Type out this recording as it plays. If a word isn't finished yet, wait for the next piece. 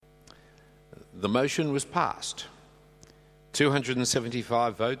The motion was passed,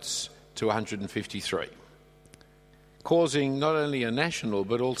 275 votes to 153, causing not only a national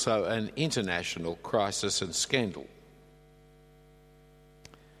but also an international crisis and scandal.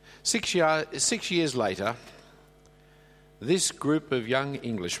 6 years later, this group of young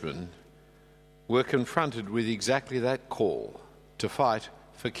Englishmen were confronted with exactly that call to fight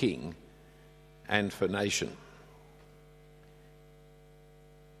for king and for nation.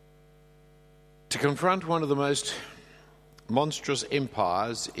 To confront one of the most monstrous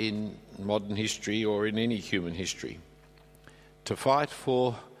empires in modern history or in any human history, to fight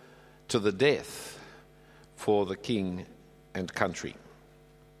to the death for the king and country.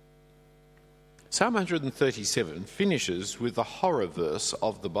 Psalm 137 finishes with the horror verse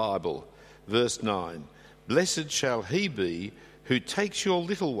of the Bible, verse 9. Blessed shall he be who takes your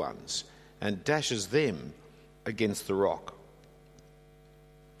little ones and dashes them against the rock.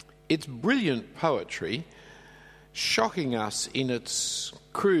 It's brilliant poetry, shocking us in its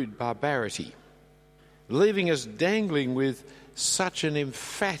crude barbarity, leaving us dangling with such an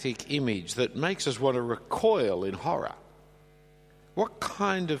emphatic image that makes us want to recoil in horror. What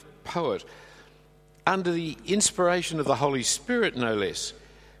kind of poet, under the inspiration of the Holy Spirit no less,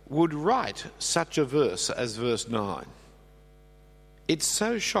 would write such a verse as verse 9? It's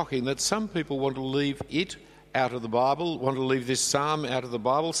so shocking that some people want to leave it out of the Bible, want to leave this psalm out of the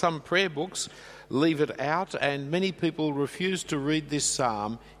Bible. Some prayer books leave it out, and many people refuse to read this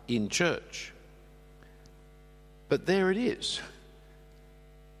psalm in church. But there it is.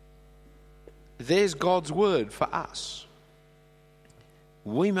 There's God's word for us.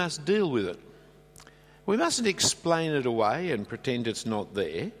 We must deal with it. We mustn't explain it away and pretend it's not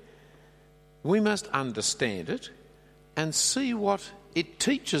there. We must understand it and see what it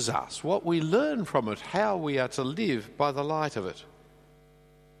teaches us, what we learn from it, how we are to live by the light of it.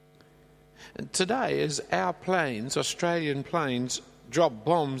 And today, as our planes, Australian planes, drop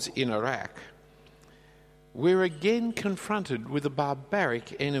bombs in Iraq, we're again confronted with a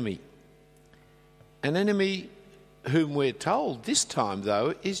barbaric enemy. An enemy whom we're told this time,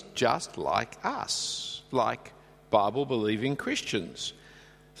 though, is just like us, like Bible-believing Christians.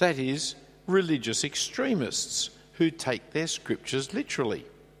 That is, religious extremists who take their scriptures literally.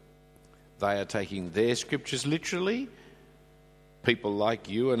 They are taking their scriptures literally. People like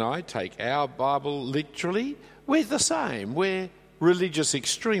you and I take our Bible literally. We're the same. We're religious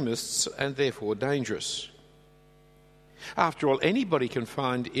extremists and therefore dangerous. After all, anybody can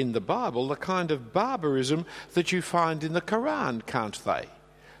find in the Bible the kind of barbarism that you find in the Quran, can't they?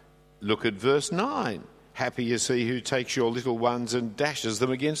 Look at verse 9. Happy is he who takes your little ones and dashes them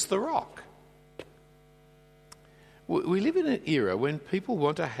against the rock. We live in an era when people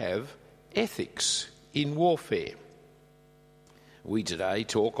want to have ethics in warfare. We today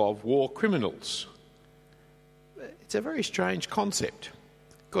talk of war criminals. It's a very strange concept,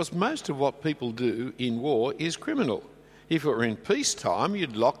 because most of what people do in war is criminal. If it were in peacetime,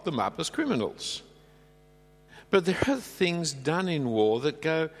 you'd lock them up as criminals. But there are things done in war that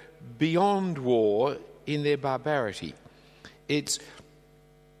go beyond war in their barbarity. It's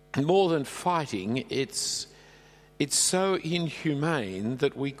more than fighting, it's so inhumane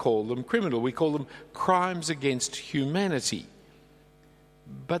that we call them criminal. We call them crimes against humanity.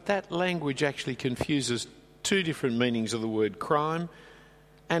 But that language actually confuses two different meanings of the word crime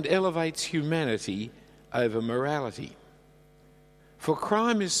and elevates humanity over morality. For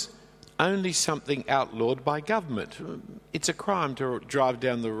crime is only something outlawed by government. It's a crime to drive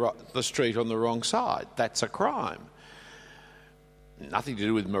down the street on the wrong side. That's a crime. Nothing to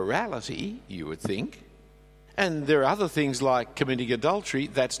do with morality, you would think. And there are other things like committing adultery.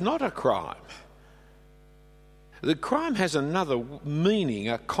 That's not a crime. The crime has another meaning,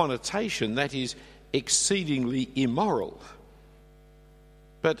 a connotation that is exceedingly immoral.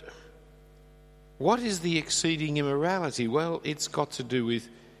 But what is the exceeding immorality? Well, it's got to do with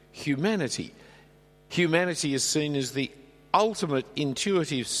humanity. Humanity is seen as the ultimate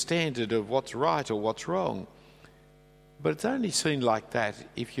intuitive standard of what's right or what's wrong. But it's only seen like that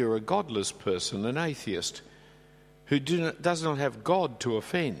if you're a godless person, an atheist, who does not have God to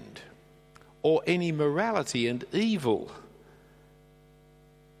offend, or any morality and evil.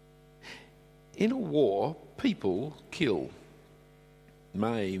 In a war, people kill,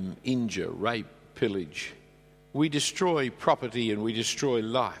 maim, injure, rape, pillage. We destroy property and we destroy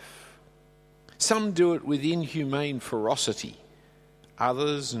life. Some do it with inhumane ferocity.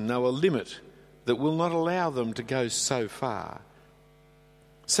 Others know a limit that will not allow them to go so far.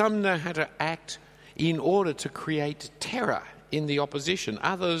 Some know how to act in order to create terror in the opposition.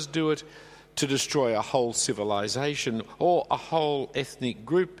 Others do it to destroy a whole civilization or a whole ethnic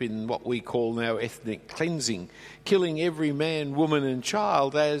group in what we call now ethnic cleansing, killing every man, woman and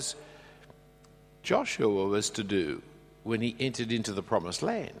child as Joshua was to do when he entered into the promised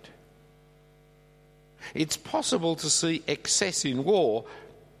land. It's possible to see excess in war,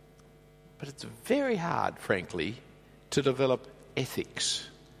 but it's very hard, frankly, to develop ethics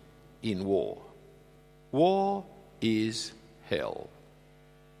in war. War is hell.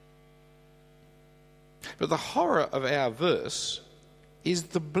 But the horror of our verse is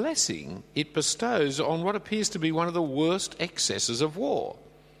the blessing it bestows on what appears to be one of the worst excesses of war.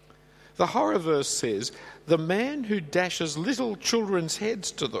 The horror verse says, "The man who dashes little children's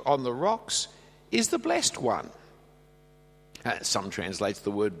heads on the rocks is the blessed one." Some translates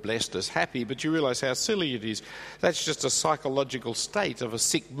the word blessed as happy, but you realise how silly it is. That's just a psychological state of a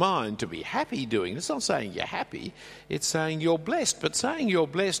sick mind to be happy doing. It's not saying you're happy, it's saying you're blessed. But saying you're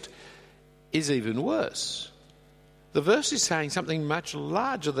blessed is even worse. The verse is saying something much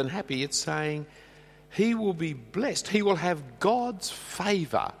larger than happy. It's saying he will be blessed. He will have God's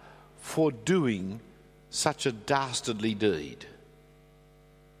favour for doing such a dastardly deed.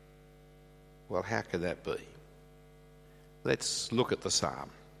 Well, how can that be? Let's look at the psalm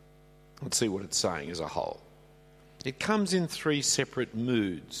and see what it's saying as a whole. It comes in three separate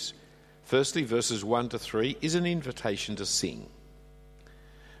moods. Firstly, verses 1 to 3 is an invitation to sing.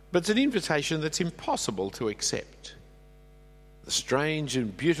 But it's an invitation that's impossible to accept. The strange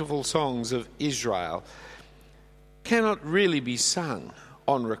and beautiful songs of Israel cannot really be sung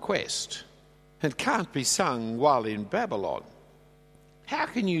on request and can't be sung while in Babylon. How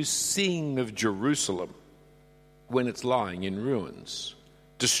can you sing of Jerusalem when it's lying in ruins,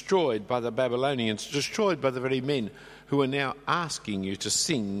 destroyed by the Babylonians, destroyed by the very men who are now asking you to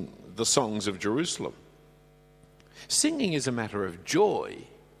sing the songs of Jerusalem? Singing is a matter of joy.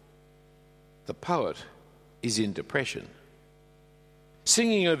 The poet is in depression.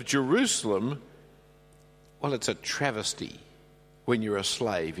 Singing of Jerusalem, well, it's a travesty when you're a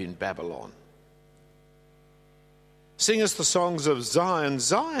slave in Babylon. Sing us the songs of Zion.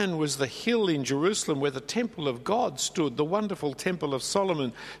 Zion was the hill in Jerusalem where the temple of God stood. The wonderful temple of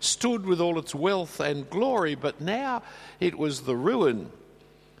Solomon stood with all its wealth and glory, but now it was the ruin.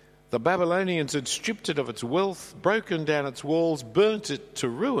 The Babylonians had stripped it of its wealth, broken down its walls, burnt it to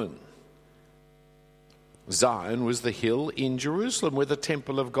ruin. Zion was the hill in Jerusalem where the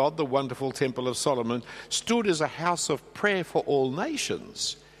temple of God, the wonderful temple of Solomon, stood as a house of prayer for all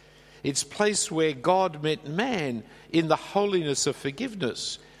nations. It's a place where God met man in the holiness of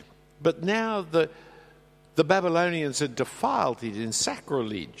forgiveness. But now the Babylonians had defiled it in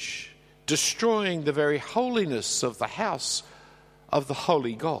sacrilege, destroying the very holiness of the house of the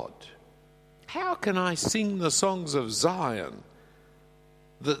holy God. How can I sing the songs of Zion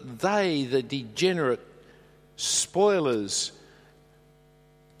that they, the degenerate spoilers,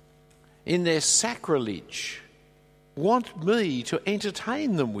 in their sacrilege, want me to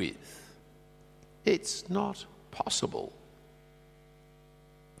entertain them with? It's not possible.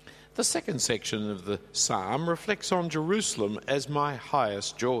 The second section of the psalm reflects on Jerusalem as my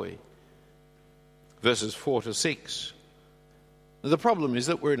highest joy. Verses 4 to 6. The problem is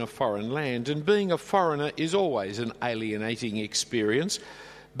that we're in a foreign land, and being a foreigner is always an alienating experience.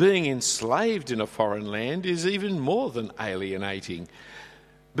 Being enslaved in a foreign land is even more than alienating.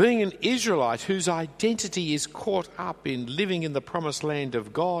 Being an Israelite whose identity is caught up in living in the promised land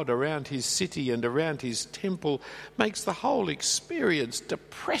of God around his city and around his temple makes the whole experience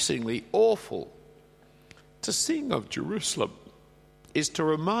depressingly awful. To sing of Jerusalem is to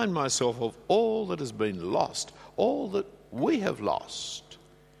remind myself of all that has been lost, all that we have lost.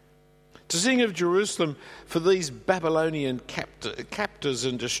 To sing of Jerusalem for these Babylonian captors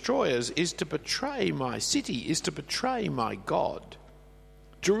and destroyers is to betray my city, is to betray my God.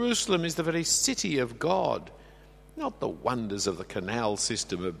 Jerusalem is the very city of God, not the wonders of the canal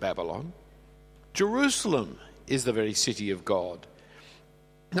system of Babylon. Jerusalem is the very city of God,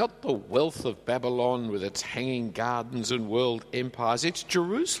 not the wealth of Babylon with its hanging gardens and world empires. It's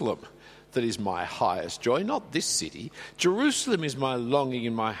Jerusalem that is my highest joy, not this city. Jerusalem is my longing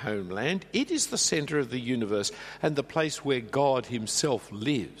in my homeland. It is the centre of the universe and the place where God himself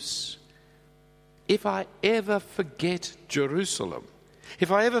lives. If I ever forget Jerusalem,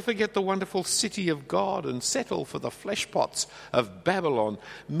 if I ever forget the wonderful city of God and settle for the fleshpots of Babylon,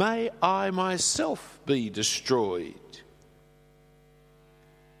 may I myself be destroyed.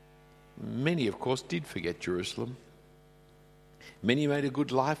 Many, of course, did forget Jerusalem. Many made a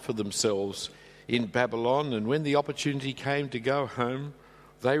good life for themselves in Babylon, and when the opportunity came to go home,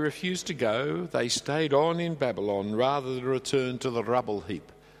 they refused to go. They stayed on in Babylon rather than return to the rubble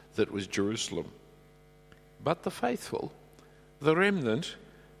heap that was Jerusalem. But the faithful, the remnant,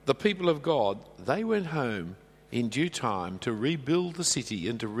 the people of God, they went home in due time to rebuild the city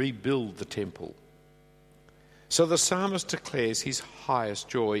and to rebuild the temple. So the psalmist declares his highest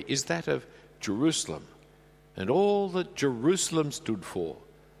joy is that of Jerusalem and all that Jerusalem stood for.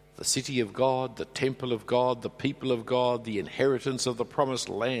 The city of God, the temple of God, the people of God, the inheritance of the promised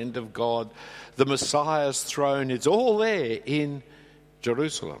land of God, the Messiah's throne, it's all there in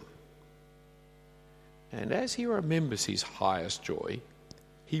Jerusalem. And as he remembers his highest joy,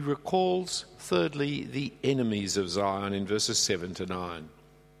 he recalls, thirdly, the enemies of Zion in verses 7 to 9.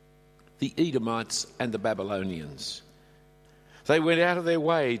 The Edomites and the Babylonians. They went out of their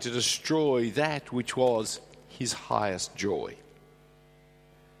way to destroy that which was his highest joy.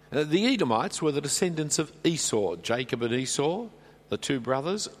 The Edomites were the descendants of Esau, Jacob and Esau, the two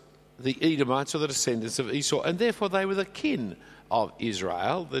brothers. The Edomites were the descendants of Esau, and therefore they were the kin of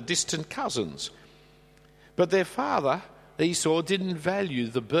Israel, the distant cousins. But their father, Esau, didn't value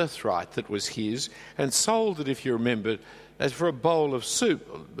the birthright that was his and sold it, if you remember, as for a bowl of soup.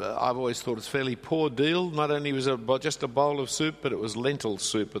 I've always thought it's a fairly poor deal. Not only was it just a bowl of soup, but it was lentil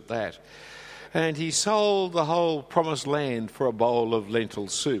soup at that. And he sold the whole promised land for a bowl of lentil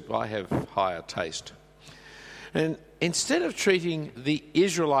soup. I have higher taste. And instead of treating the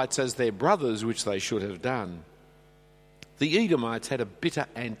Israelites as their brothers, which they should have done, the Edomites had a bitter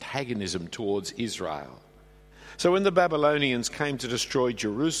antagonism towards Israel. So when the Babylonians came to destroy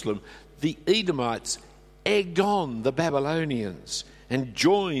Jerusalem, the Edomites egged on the Babylonians and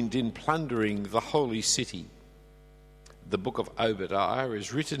joined in plundering the holy city. The book of Obadiah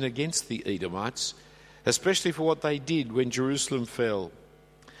is written against the Edomites, especially for what they did when Jerusalem fell.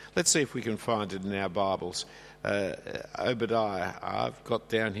 Let's see if we can find it in our Bibles. Obadiah, I've got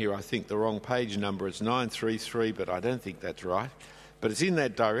down here, I think, the wrong page number. It's 933, but I don't think that's right. But it's in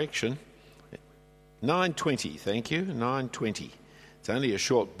that direction. 920, thank you, 920. It's only a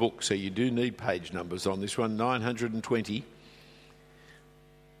short book, so you do need page numbers on this one, 920.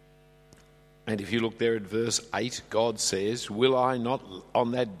 And if you look there at verse 8, God says, "Will I not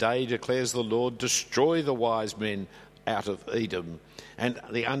on that day, declares the Lord, destroy the wise men out of Edom and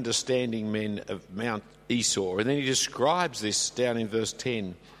the understanding men of Mount Esau?" And then he describes this down in verse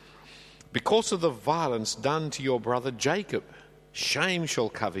 10. "Because of the violence done to your brother Jacob, shame shall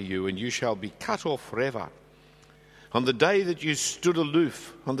cover you, and you shall be cut off forever. On the day that you stood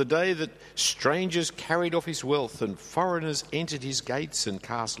aloof, on the day that strangers carried off his wealth and foreigners entered his gates and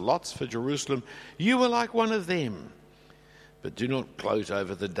cast lots for Jerusalem, you were like one of them. But do not gloat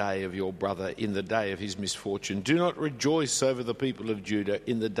over the day of your brother in the day of his misfortune. Do not rejoice over the people of Judah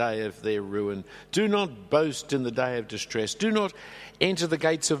in the day of their ruin. Do not boast in the day of distress. Do not enter the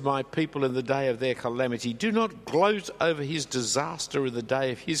gates of my people in the day of their calamity. Do not gloat over his disaster in the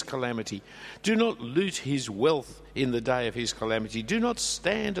day of his calamity. Do not loot his wealth in the day of his calamity. Do not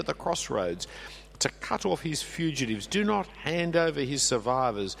stand at the crossroads to cut off his fugitives. Do not hand over his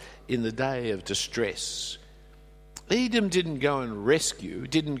survivors in the day of distress." Edom didn't go and rescue,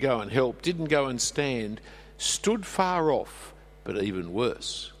 didn't go and help, didn't go and stand, stood far off, but even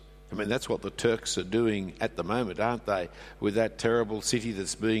worse. I mean, that's what the Turks are doing at the moment, aren't they? With that terrible city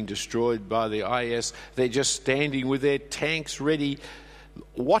that's being destroyed by the IS, they're just standing with their tanks ready,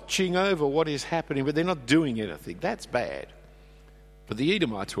 watching over what is happening, but they're not doing anything. That's bad. But the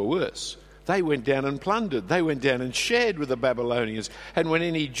Edomites were worse. They went down and plundered. They went down and shared with the Babylonians. And when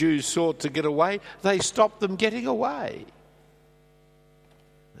any Jews sought to get away, they stopped them getting away.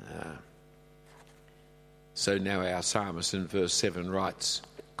 So now our psalmist in verse 7 writes,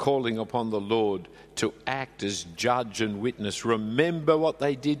 calling upon the Lord to act as judge and witness. Remember what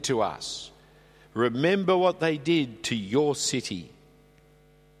they did to us. Remember what they did to your city.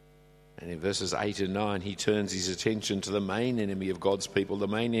 And in verses 8 and 9, he turns his attention to the main enemy of God's people, the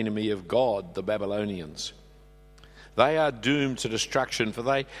main enemy of God, the Babylonians. They are doomed to destruction, for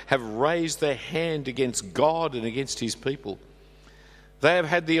they have raised their hand against God and against his people. They have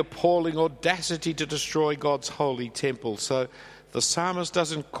had the appalling audacity to destroy God's holy temple. So the psalmist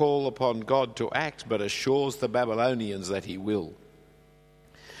doesn't call upon God to act, but assures the Babylonians that he will.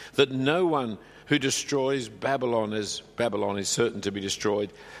 That no one who destroys Babylon, as Babylon is certain to be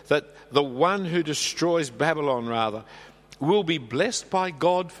destroyed, that the one who destroys Babylon, rather, will be blessed by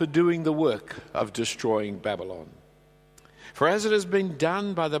God for doing the work of destroying Babylon. For as it has been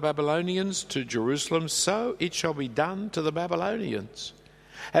done by the Babylonians to Jerusalem, so it shall be done to the Babylonians.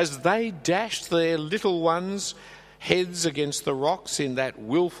 As they dashed their little ones heads against the rocks in that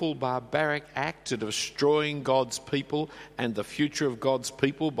willful, barbaric act of destroying God's people and the future of God's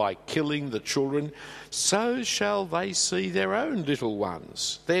people by killing the children, so shall they see their own little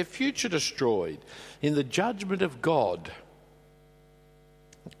ones, their future destroyed in the judgment of God.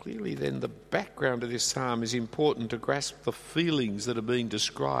 Clearly, then, the background of this psalm is important to grasp the feelings that are being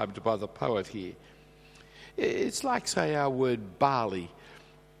described by the poet here. It's like, say, our word barley.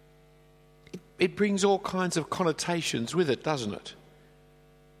 It brings all kinds of connotations with it, doesn't it?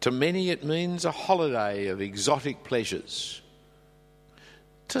 To many it means a holiday of exotic pleasures.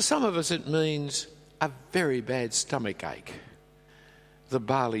 To some of us it means a very bad stomach ache, the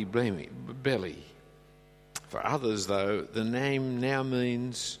barley belly. For others, though, the name now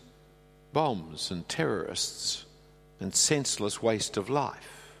means bombs and terrorists and senseless waste of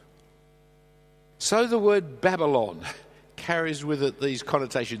life. So the word Babylon carries with it these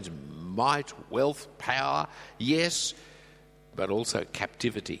connotations: might, wealth, power, yes, but also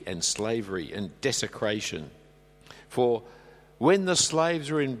captivity and slavery and desecration. For when the slaves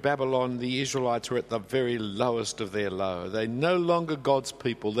were in Babylon, the Israelites were at the very lowest of their low. They're no longer God's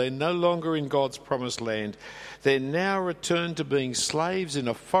people. They're no longer in God's promised land. They're now returned to being slaves in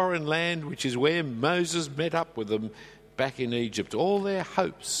a foreign land, which is where Moses met up with them back in Egypt. All their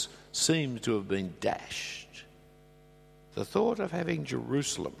hopes seem to have been dashed. The thought of having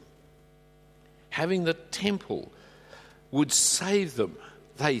Jerusalem, having the temple, would save them,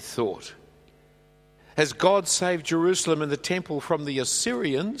 they thought. As God saved Jerusalem and the temple from the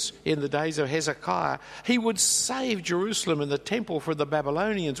Assyrians in the days of Hezekiah, he would save Jerusalem and the temple from the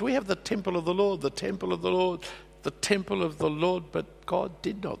Babylonians. We have the temple of the Lord, the temple of the Lord, the temple of the Lord, but God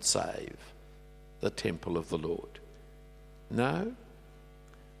did not save the temple of the Lord. No,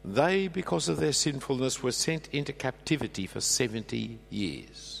 they, because of their sinfulness, were sent into captivity for 70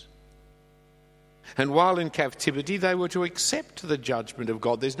 years. And while in captivity, they were to accept the judgment of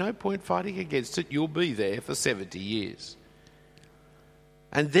God. There's no point fighting against it. You'll be there for 70 years.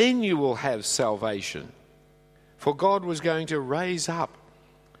 And then you will have salvation. For God was going to raise up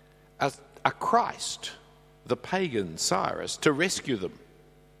a Christ, the pagan Cyrus, to rescue them.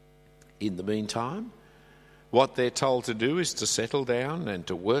 In the meantime, what they're told to do is to settle down and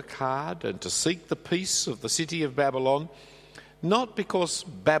to work hard and to seek the peace of the city of Babylon. Not because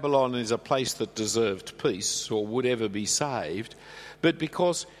Babylon is a place that deserved peace or would ever be saved, but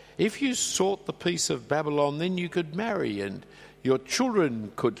because if you sought the peace of Babylon, then you could marry and your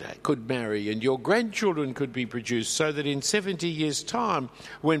children could marry and your grandchildren could be produced, so that in 70 years' time,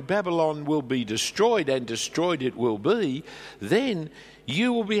 when Babylon will be destroyed, and destroyed it will be, then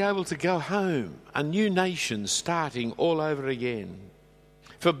you will be able to go home, a new nation starting all over again.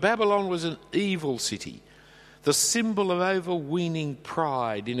 For Babylon was an evil city, the symbol of overweening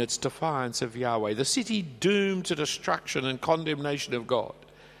pride in its defiance of Yahweh, the city doomed to destruction and condemnation of God.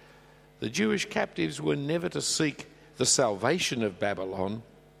 The Jewish captives were never to seek the salvation of Babylon,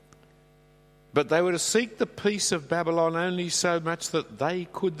 but they were to seek the peace of Babylon only so much that they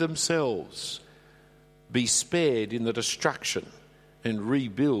could themselves be spared in the destruction and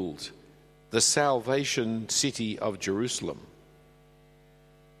rebuild the salvation city of Jerusalem.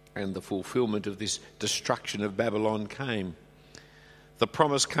 And the fulfillment of this destruction of Babylon came. The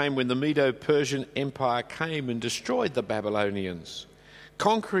promise came when the Medo-Persian Empire came and destroyed the Babylonians,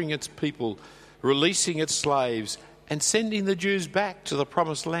 conquering its people, releasing its slaves, and sending the Jews back to the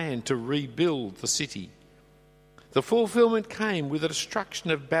promised land to rebuild the city. The fulfillment came with the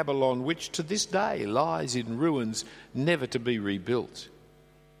destruction of Babylon, which to this day lies in ruins, never to be rebuilt.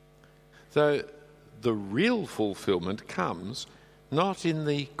 Though the real fulfillment comes not in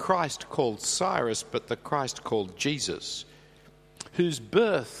the Christ called Cyrus, but the Christ called Jesus, whose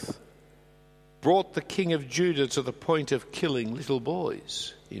birth brought the King of Judah to the point of killing little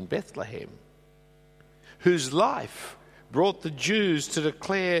boys in Bethlehem, whose life brought the Jews to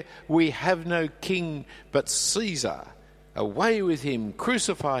declare, "We have no king but Caesar. Away with him,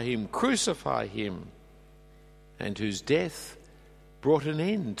 crucify him, crucify him," and whose death brought an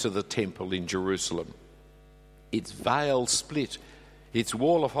end to the temple in Jerusalem, its veil split, its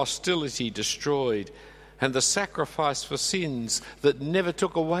wall of hostility destroyed, and the sacrifice for sins that never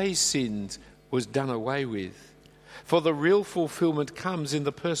took away sins was done away with. For the real fulfillment comes in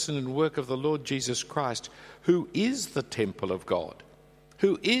the person and work of the Lord Jesus Christ, who is the temple of God,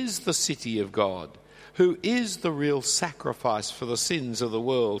 who is the city of God, who is the real sacrifice for the sins of the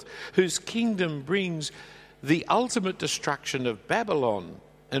world, whose kingdom brings the ultimate destruction of Babylon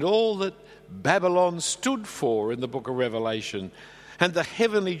and all that Babylon stood for in the book of Revelation, and the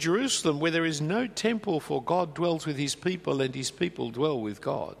heavenly Jerusalem, where there is no temple, for God dwells with his people and his people dwell with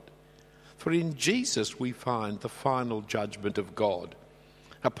God. For in Jesus we find the final judgment of God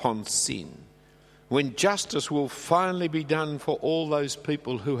upon sin, when justice will finally be done for all those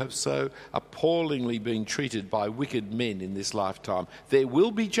people who have so appallingly been treated by wicked men in this lifetime. There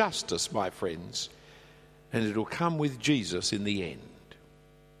will be justice, my friends, and it'll come with Jesus in the end.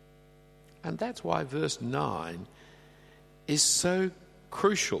 And that's why verse 9 is so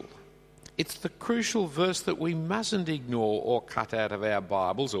crucial. It's the crucial verse that we mustn't ignore or cut out of our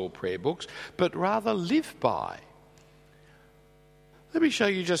Bibles or prayer books, but rather live by. Let me show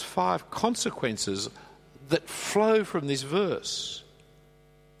you just 5 consequences that flow from this verse.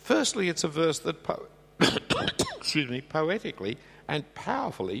 Firstly, it's a verse that poetically and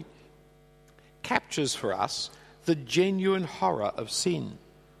powerfully captures for us the genuine horror of sin.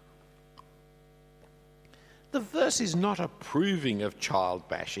 The verse is not approving of child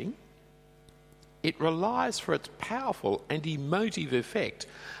bashing. It relies for its powerful and emotive effect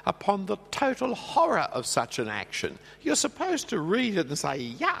upon the total horror of such an action. You're supposed to read it and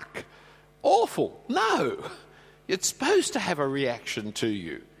say, yuck, awful. No, it's supposed to have a reaction to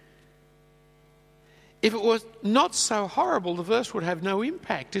you. If it was not so horrible, the verse would have no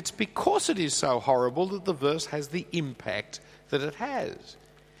impact. It's because it is so horrible that the verse has the impact that it has.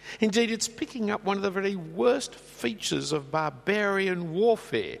 Indeed, it's picking up one of the very worst features of barbarian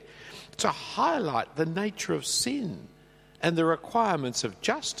warfare to highlight the nature of sin and the requirements of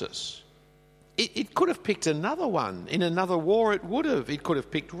justice. It could have picked another one. In another war it would have. It could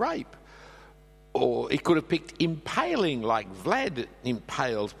have picked rape. Or it could have picked impaling like Vlad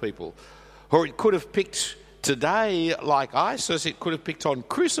impaled people. Or it could have picked today, like ISIS, it could have picked on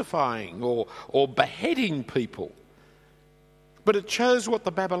crucifying or beheading people. But it chose what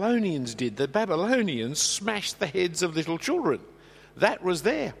the Babylonians did. The Babylonians smashed the heads of little children. That was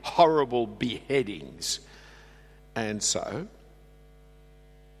their horrible beheadings. And so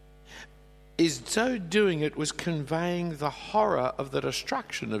doing it was conveying the horror of the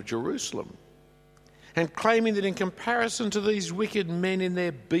destruction of Jerusalem and claiming that in comparison to these wicked men in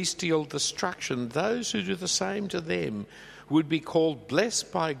their bestial destruction, those who do the same to them would be called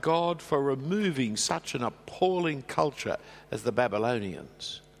blessed by God for removing such an appalling culture as the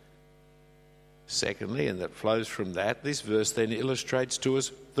Babylonians. Secondly, and that flows from that, this verse then illustrates to us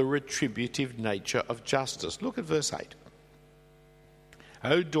the retributive nature of justice. Look at verse 8.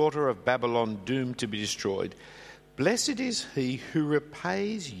 O daughter of Babylon, doomed to be destroyed, blessed is he who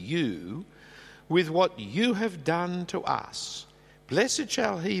repays you with what you have done to us. Blessed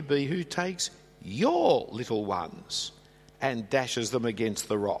shall he be who takes your little ones and dashes them against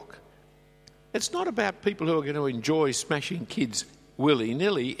the rock. It's not about people who are going to enjoy smashing kids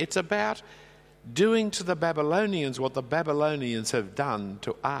willy-nilly. It's about doing to the Babylonians what the Babylonians have done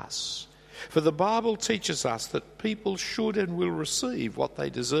to us. For the Bible teaches us that people should and will receive what they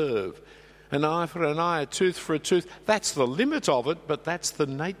deserve. An eye for an eye, a tooth for a tooth. That's the limit of it, but that's the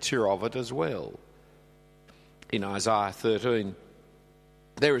nature of it as well. In Isaiah 13,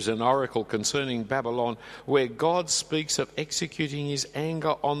 there is an oracle concerning Babylon where God speaks of executing his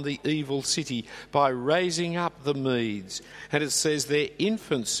anger on the evil city by raising up the Medes. And it says their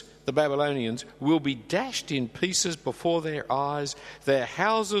infants, the Babylonians, will be dashed in pieces before their eyes. Their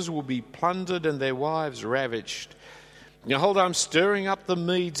houses will be plundered and their wives ravished. Now hold on, I'm stirring up the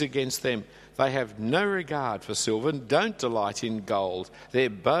Medes against them. They have no regard for silver and don't delight in gold. Their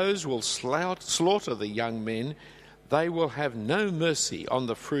bows will slaughter the young men. They will have no mercy on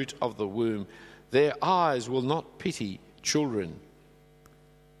the fruit of the womb. Their eyes will not pity children.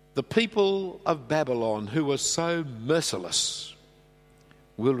 The people of Babylon who were so merciless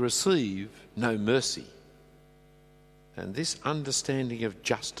will receive no mercy. And this understanding of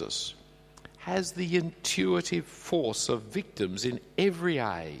justice has the intuitive force of victims in every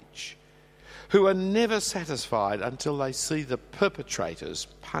age who are never satisfied until they see the perpetrators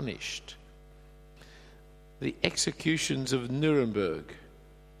punished. The executions of Nuremberg,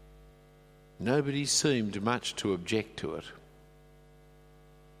 nobody seemed much to object to it.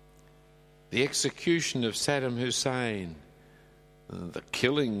 The execution of Saddam Hussein, the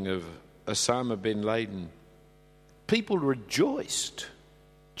killing of Osama bin Laden, people rejoiced,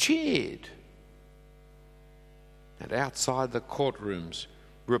 cheered. And outside the courtrooms,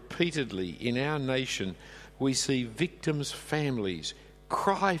 repeatedly in our nation, we see victims' families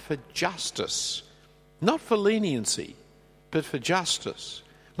cry for justice, not for leniency, but for justice.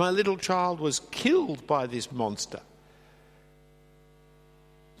 My little child was killed by this monster.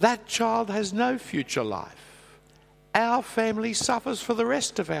 That child has no future life. Our family suffers for the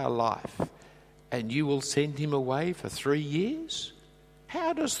rest of our life, and you will send him away for 3 years?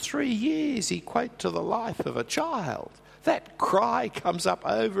 How does 3 years equate to the life of a child? That cry comes up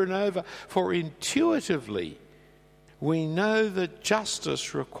over and over, for intuitively we know that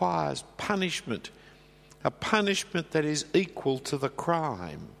justice requires punishment, a punishment that is equal to the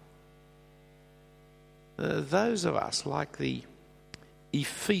crime. Those of us, like the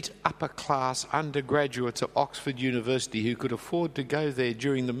effete upper-class undergraduates at Oxford University who could afford to go there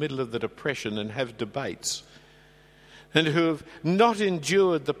during the middle of the Depression and have debates, and who have not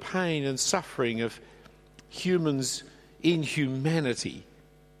endured the pain and suffering of humans' inhumanity,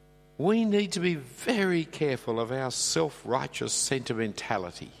 we need to be very careful of our self-righteous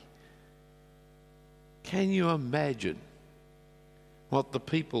sentimentality. Can you imagine what the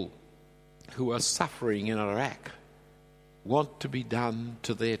people who are suffering in Iraq want to be done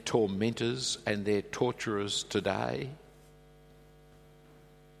to their tormentors and their torturers today?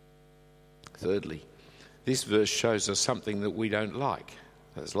 Thirdly, this verse shows us something that we don't like.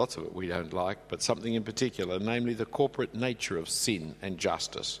 There's lots of it we don't like, but something in particular, namely the corporate nature of sin and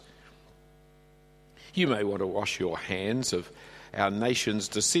justice. You may want to wash your hands of our nation's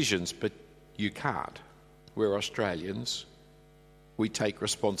decisions, but you can't. We're Australians. We take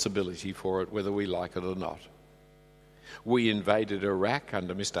responsibility for it, whether we like it or not. We invaded Iraq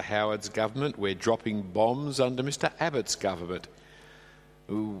under Mr. Howard's government. We're dropping bombs under Mr. Abbott's government.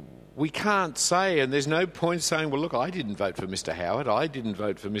 We can't say, and there's no point saying, well, look, I didn't vote for Mr. Howard, I didn't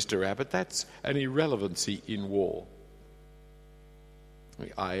vote for Mr. Abbott. That's an irrelevancy in war.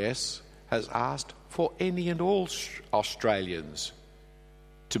 The IS has asked for any and all Australians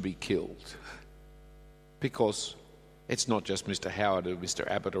to be killed, because it's not just Mr. Howard or Mr.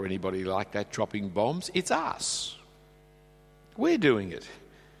 Abbott or anybody like that dropping bombs, it's us. We're doing it.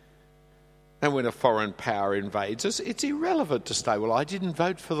 And when a foreign power invades us, it's irrelevant to say, well, I didn't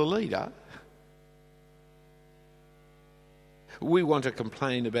vote for the leader. We want to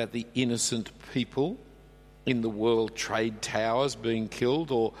complain about the innocent people in the World Trade Towers being killed,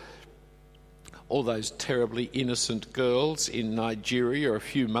 or all those terribly innocent girls in Nigeria a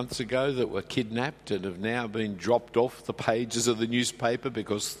few months ago that were kidnapped and have now been dropped off the pages of the newspaper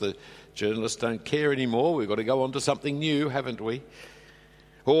because the journalists don't care anymore. We've got to go on to something new, haven't we?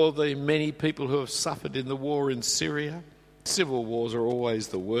 Or the many people who have suffered in the war in Syria. Civil wars are always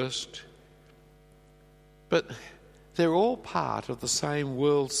the worst. But they're all part of the same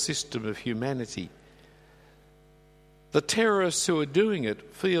world system of humanity. The terrorists who are doing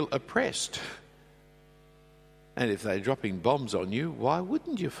it feel oppressed. And if they're dropping bombs on you, why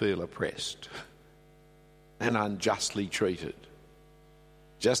wouldn't you feel oppressed and unjustly treated?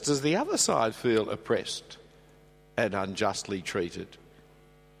 Just as the other side feel oppressed and unjustly treated.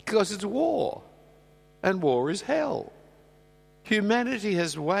 Because it's war, and war is hell. Humanity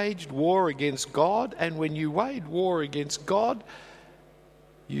has waged war against God, and when you wage war against God,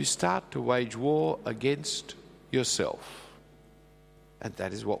 you start to wage war against yourself. And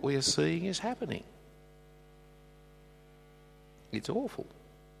that is what we are seeing is happening. It's awful.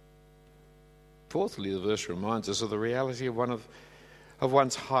 Fourthly, the verse reminds us of the reality of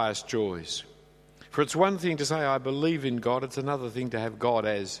one's highest joys. For it's one thing to say, I believe in God, it's another thing to have God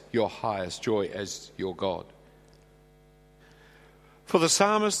as your highest joy, as your God. For the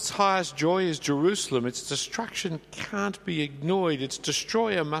psalmist's highest joy is Jerusalem. Its destruction can't be ignored. Its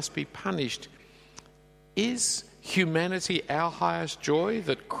destroyer must be punished. Is humanity our highest joy,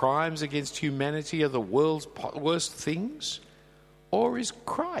 that crimes against humanity are the world's worst things? Or is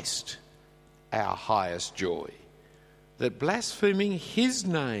Christ our highest joy, that blaspheming his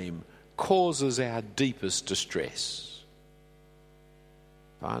name causes our deepest distress?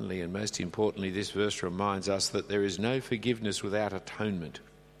 Finally, and most importantly, this verse reminds us that there is no forgiveness without atonement.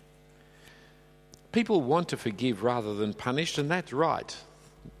 People want to forgive rather than punish, and that's right.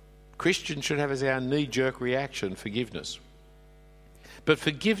 Christians should have as our knee-jerk reaction forgiveness. But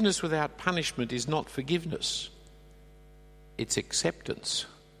forgiveness without punishment is not forgiveness. It's acceptance.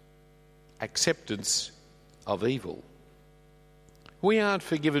 Acceptance of evil. We aren't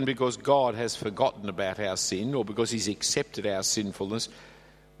forgiven because God has forgotten about our sin or because he's accepted our sinfulness.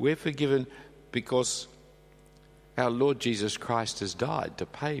 We're forgiven because our Lord Jesus Christ has died to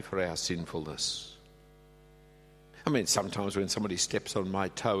pay for our sinfulness. I mean, sometimes when somebody steps on my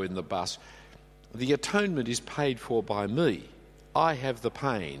toe in the bus, the atonement is paid for by me. I have the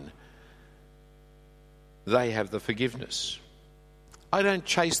pain. They have the forgiveness. I don't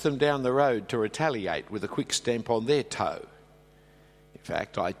chase them down the road to retaliate with a quick stamp on their toe. In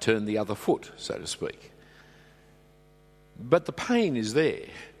fact, I turn the other foot, so to speak. But the pain is there.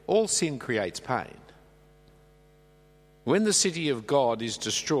 All sin creates pain. When the city of God is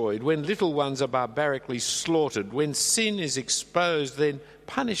destroyed, when little ones are barbarically slaughtered, when sin is exposed, then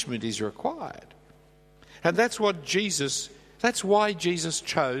punishment is required. And that's why Jesus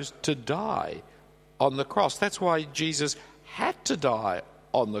chose to die on the cross. That's why Jesus had to die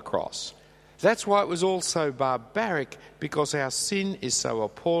on the cross. That's why it was all so barbaric, because our sin is so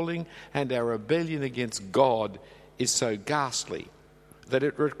appalling and our rebellion against God is so ghastly that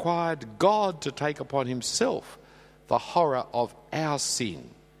it required God to take upon himself the horror of our sin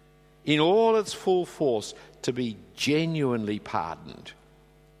in all its full force, to be genuinely pardoned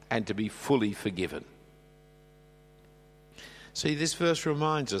and to be fully forgiven. See, this verse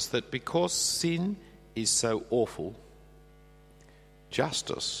reminds us that because sin is so awful,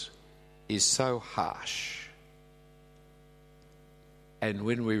 justice is so harsh. And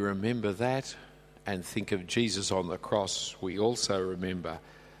when we remember that and think of Jesus on the cross, we also remember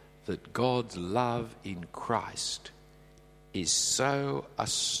that God's love in Christ is so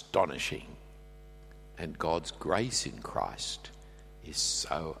astonishing, and God's grace in Christ is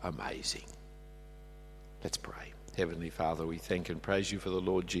so amazing. Let's pray. Heavenly Father, we thank and praise you for the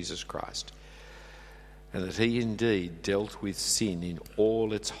Lord Jesus Christ, and that he indeed dealt with sin in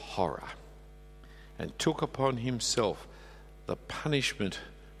all its horror and took upon himself the punishment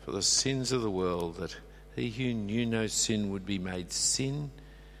for the sins of the world, that he who knew no sin would be made sin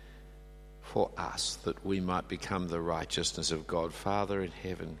for us, that we might become the righteousness of God. Father in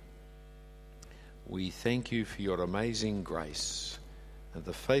heaven, we thank you for your amazing grace and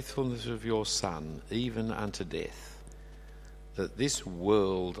the faithfulness of your Son, even unto death, that this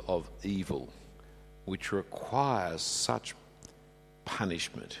world of evil, which requires such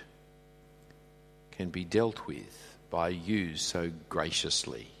punishment, can be dealt with by you so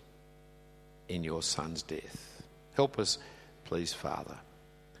graciously in your Son's death. Help us, please, Father,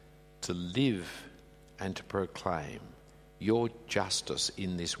 to live and to proclaim your justice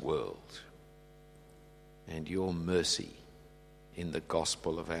in this world and your mercy in the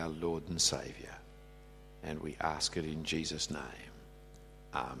gospel of our Lord and Saviour. And we ask it in Jesus' name.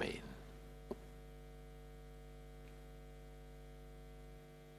 Amen.